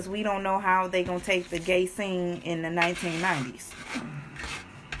interesting because we don't know how they're going to take the gay scene in the 1990s.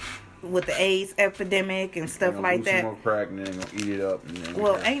 With the AIDS epidemic and stuff like that. Some more crack and then gonna eat it up. And then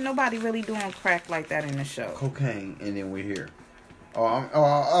well, ain't nobody really doing crack like that in the show. Cocaine, and then we're here. I'm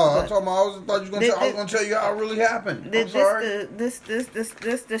talking about. I was gonna tell you how it really happened. I'm sorry. This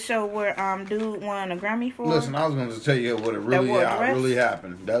the show where dude won a Grammy for. Listen, I was gonna tell you what it really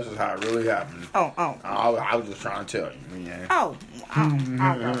happened. That's just how it really happened. I was just trying to tell you. Yeah.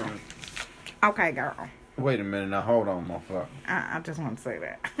 Okay, girl. Wait a minute now. Hold on, motherfucker. I just want to say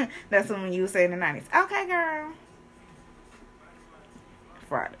that. That's when you say in the 90s. Okay, girl.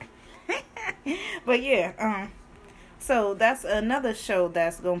 Friday. But yeah, so that's another show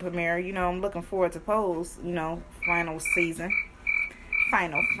that's going to premiere. You know, I'm looking forward to Pose, you know, final season.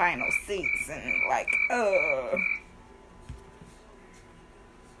 Final season. Like,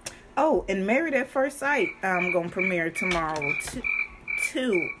 Oh, and Married at First Sight, going to premiere tomorrow,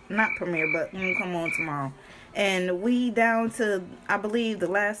 not premiere, but come on tomorrow. And we down to, I believe, the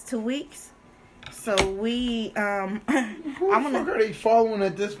last 2 weeks. So we, Who the fuck are they following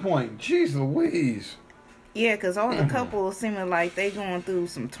at this point? Jeez Louise. Yeah, because all the couples seeming like they going through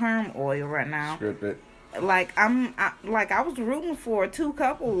some turmoil right now. Script it. Like, I was rooting for 2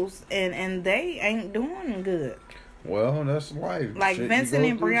 couples, and they ain't doing good. Well, that's life. Like shit, Vincent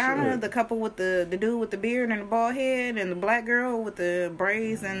and Brianna, the couple with the dude with the beard and the bald head, and the black girl with the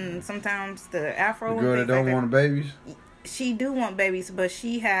braids and sometimes the afro. The girl that don't want babies? She do want babies, but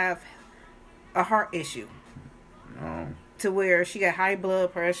she have a heart issue. Oh. To where she got high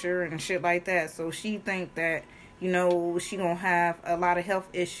blood pressure and shit like that. So she think that, you know, she gonna have a lot of health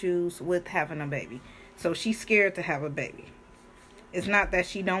issues with having a baby. So she's scared to have a baby. It's not that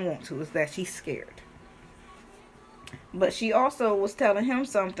she don't want to, it's that she's scared. But she also was telling him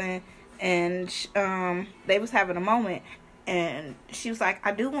something, and they was having a moment, and she was like,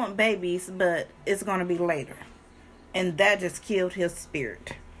 I do want babies, but it's going to be later. And that just killed his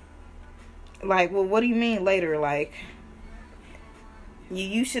spirit. Like, well, what do you mean later? Like,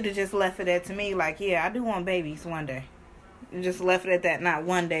 you should have just left it at to me. Like, yeah, I do want babies one day. You just left it at that, not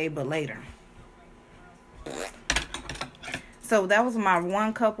one day, but later. So that was my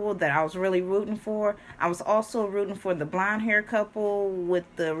one couple that I was really rooting for. I was also rooting for the blonde hair couple with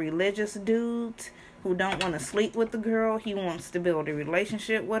the religious dude who don't want to sleep with the girl. He wants to build a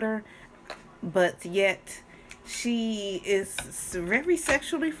relationship with her. But yet, she is very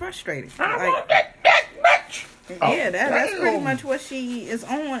sexually frustrated. Like, yeah, that's pretty much what she is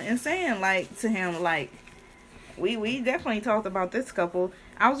on and saying, like, to him. Like, we definitely talked about this couple.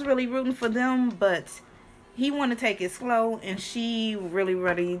 I was really rooting for them, but he want to take it slow, and she really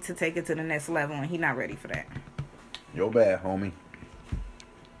ready to take it to the next level, and he not ready for that. Yo bad, homie.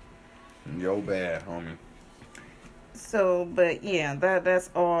 Yo bad, homie. So, but yeah, that's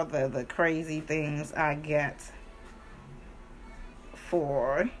all the crazy things I get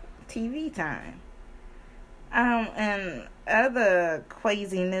for TV time. And other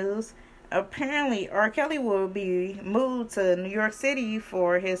crazy news, apparently R. Kelly will be moved to New York City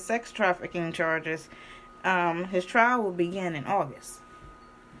for his sex trafficking charges. His trial will begin in August.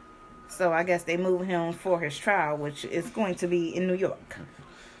 So I guess they moved him for his trial, which is going to be in New York.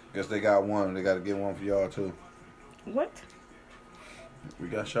 Guess they got one. They got to get one for y'all, too. What? We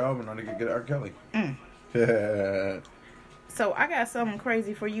got Chauvin, now they can get R. Kelly. So I got something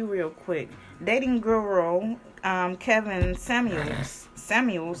crazy for you real quick. Dating guru Kevin Samuels,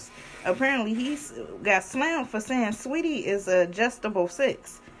 apparently he's got slammed for saying Sweetie is a adjustable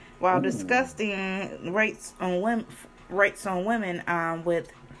 6 while discussing rates on women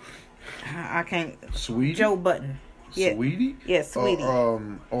with I can't Sweetie? Joe Button. Yeah. Sweetie? Yeah, Sweetie.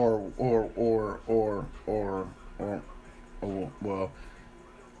 Well,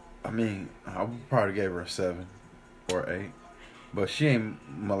 I mean, I probably gave her a 7 or 8, but she ain't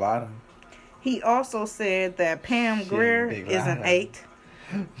mulatto. He also said that Pam Grier is an 8.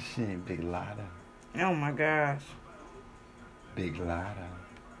 She ain't Big Lotto. Oh my gosh. Big Lotto.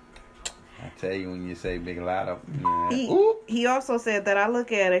 I tell you, when you say Big Lotto. He also said that I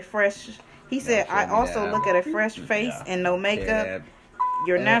look at a fresh. He said I also look at a fresh face and no makeup,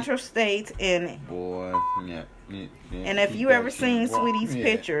 your natural state, and boy, and if you ever seen Sweetie's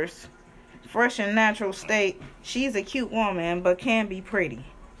pictures, fresh and natural state, she's a cute woman but can be pretty.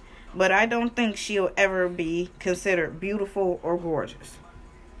 But I don't think she'll ever be considered beautiful or gorgeous.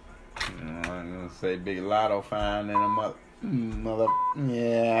 I'm gonna say Big Lotto fine and a mother.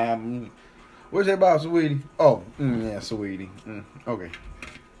 Yeah. What's that about, sweetie? Oh, yeah, sweetie. Okay.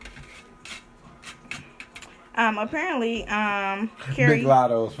 Apparently, Carrie. Big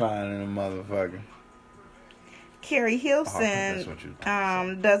Lotto's fine and a motherfucker. Carrie Hilson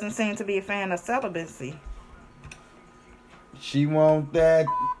doesn't seem to be a fan of celibacy. She want that.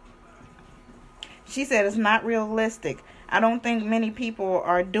 She said it's not realistic. I don't think many people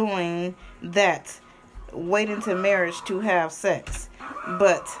are doing that, waiting to marriage to have sex.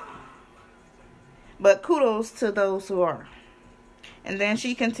 But kudos to those who are. And then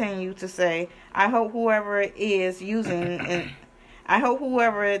she continued to say, I hope whoever is using, and I hope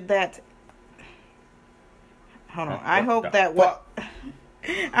whoever that, hold on, I hope that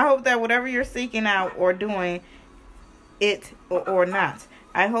whatever you're seeking out or doing it or not,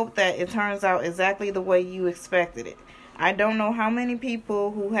 I hope that it turns out exactly the way you expected it. I don't know how many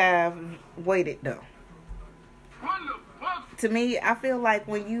people who have waited though. To me, I feel like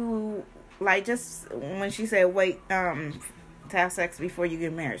when you, like, just when she said wait to have sex before you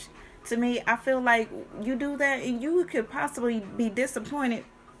get married, to me, I feel like you do that and you could possibly be disappointed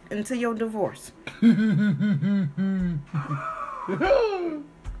until your divorce.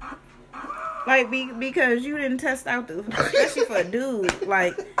 Like, because you didn't test out especially for a dude,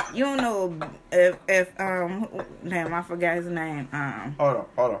 like, you don't know if damn, I forgot his name. Hold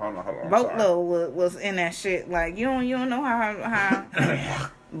on. Boatload was in that shit. Like, you don't know how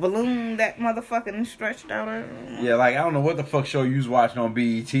balloon that motherfucking stretched out. Yeah, like, I don't know what the fuck show you was watching on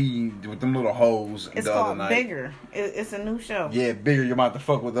BET with them little hoes it's the other called night. Bigger. It's a new show. Yeah, Bigger. You're about to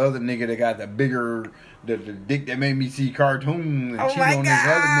fuck with the other nigga that got the bigger, the dick that made me see cartoon and cheat on this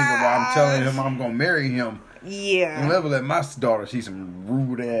other nigga while I'm telling him I'm gonna marry him. Yeah. I'll never let my daughter see some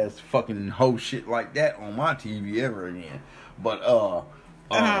rude ass fucking hoe shit like that on my TV ever again. But wow.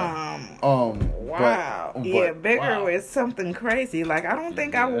 Bigger is something crazy. Like, I don't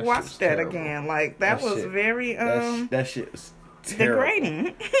think I would watch that again. Like, that was shit, very that shit was terrible.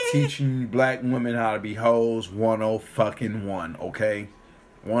 Degrading. Teaching black women how to be hoes 101, okay?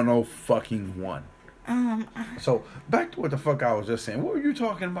 101. So back to what the fuck I was just saying. What were you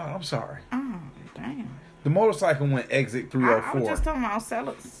talking about? I'm sorry. Oh, damn. The motorcycle went exit 304. I was just talking about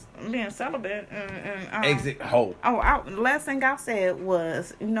being celibate and exit hoe. Last thing I said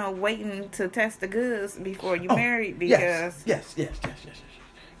was, waiting to test the goods before you married, because yes.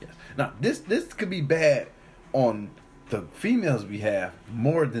 Now this could be bad on the females' behalf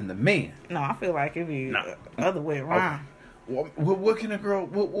more than the men. No, I feel like it'd be the other way around. Okay. What can a girl?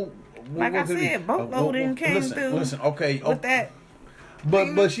 Like I said, boatloading came through. Listen, okay. With that.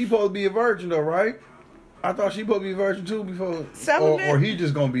 But she supposed to be a virgin though, right? I thought she supposed to be a virgin too before. Celibate? Or he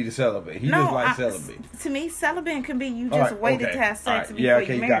just gonna be the celibate. He just like celibate. To me, celibate can be you just waited to have sex before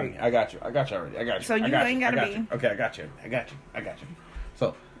you married. I got you already. I got you. So you ain't gotta be. Okay, I got you.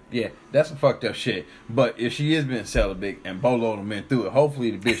 So, yeah, that's some fucked up shit. But if she is being celibate and Bolo done been through it, hopefully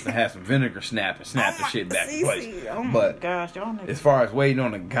the bitch done have some vinegar snap the shit back in place. Oh my gosh, y'all niggas. As far as waiting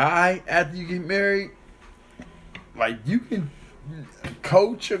on a guy after you get married, like, you can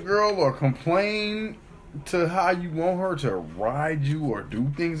coach a girl or complain to how you want her to ride you or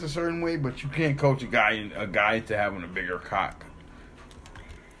do things a certain way, but you can't coach a guy into having a bigger cock.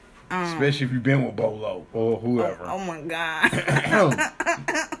 Especially if you've been with Bolo or whoever. Oh my God.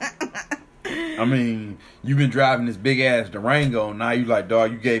 I mean, you've been driving this big ass Durango. Now you like,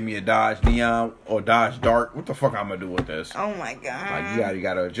 dog, you gave me a Dodge Neon or Dodge Dart. What the fuck I'm gonna do with this? Oh my God. Like, you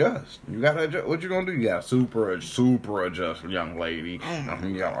gotta adjust. You gotta adjust. What you gonna do? You gotta super adjust, young lady.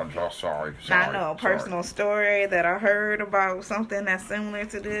 You gotta adjust. Sorry. I know a personal story that I heard about something that's similar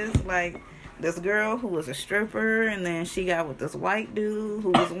to this. Like, this girl who was a stripper, and then she got with this white dude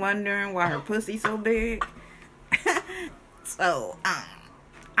who was wondering why her pussy so big. So,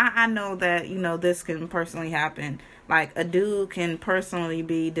 I know that, this can personally happen. Like, a dude can personally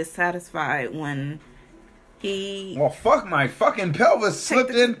be dissatisfied when he... Well, fuck, my fucking pelvis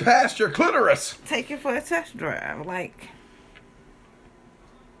slipped in past your clitoris. Take it for a test drive. Like...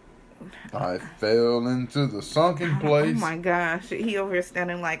 I fell into the sunken place. Oh my gosh, he over here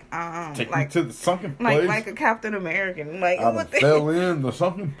standing like Take me to the sunken place. Like a Captain American. Like, I fell in the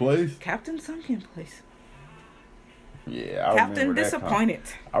sunken place. Captain Sunken Place. Yeah, Captain Disappointed.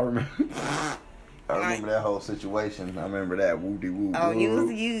 I remember that whole situation. I remember that woody woo. Oh,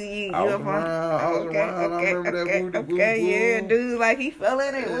 you I was around. I remember that woody woo. Okay, yeah, dude, like he fell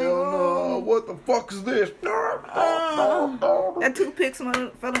in it. Hell no, what the fuck is this? That toothpick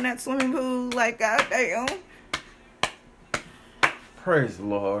fell in that swimming pool. Like, goddamn. Praise the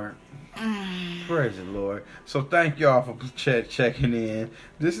Lord. Praise the Lord. So thank y'all for checking in.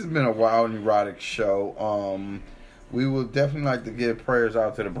 This has been a wild and erotic show. We would definitely like to give prayers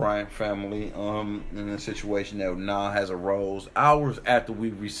out to the Bryant family in a situation that now has arose hours after we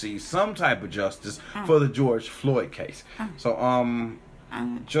received some type of justice for the George Floyd case. So I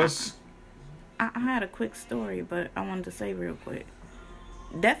had a quick story, but I wanted to say real quick.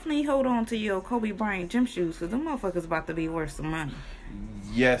 Definitely hold on to your Kobe Bryant gym shoes, because them motherfuckers about to be worth some money.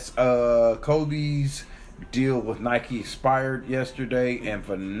 Yes, Kobe's deal with Nike expired yesterday, and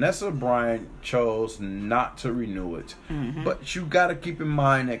Vanessa Bryant chose not to renew it. But you got to keep in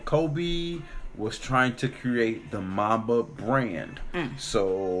mind that Kobe was trying to create the Mamba brand.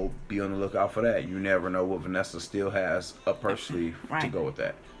 So be on the lookout for that. You never know what Vanessa still has up her sleeve to go with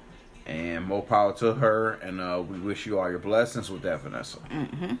that. And more power to her, and we wish you all your blessings with that, Vanessa.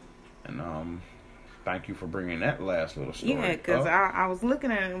 And thank you for bringing that last little story. Yeah, because I was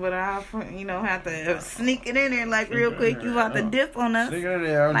looking at it, but I, have to sneak it in there like real quick. You about to dip on us. Sneak it in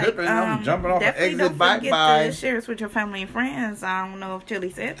there. I'm dipping. I'm jumping off an exit. Don't Bye. forget to share this with your family and friends. I don't know if Chili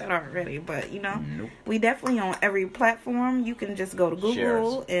said that already, but nope. We definitely on every platform. You can just go to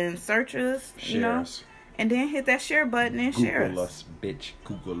Google and search us. And then hit that share button and share us. Google us, bitch.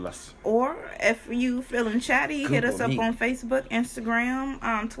 Google us. Or if you feeling chatty, hit us up on Facebook,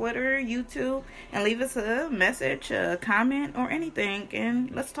 Instagram, Twitter, YouTube, and leave us a message, a comment, or anything,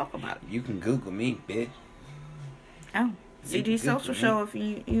 and let's talk about it. You can Google me, bitch. Oh, CG Social Show if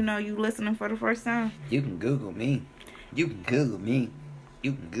you listening for the first time. You can Google me. You can Google me.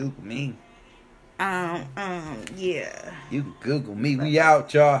 You can Google me. Yeah. You can Google me. We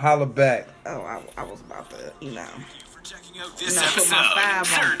out, y'all. Holla back. Oh, I was about to, For checking out this episode,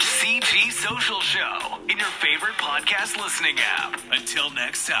 search CG Social Show in your favorite podcast listening app. Until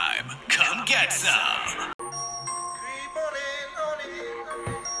next time, come get some.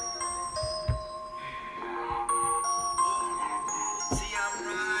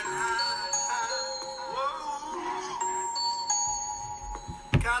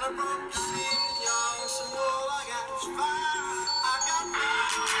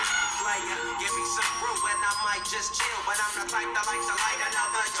 Just chill, but I'm the type that like to light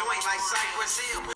another joint like Cypress Hill.